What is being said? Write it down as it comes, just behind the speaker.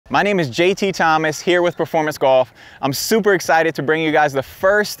My name is JT Thomas here with Performance Golf. I'm super excited to bring you guys the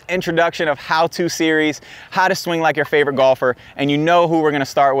first introduction of how-to series, how to swing like your favorite golfer, and you know who we're gonna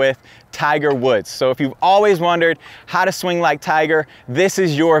start with, Tiger Woods. So if you've always wondered how to swing like Tiger, this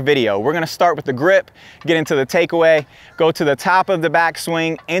is your video. We're gonna start with the grip, get into the takeaway, go to the top of the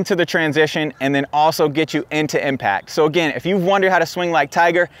backswing, into the transition, and then also get you into impact. So again, if you've wondered how to swing like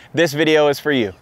Tiger, this video is for you.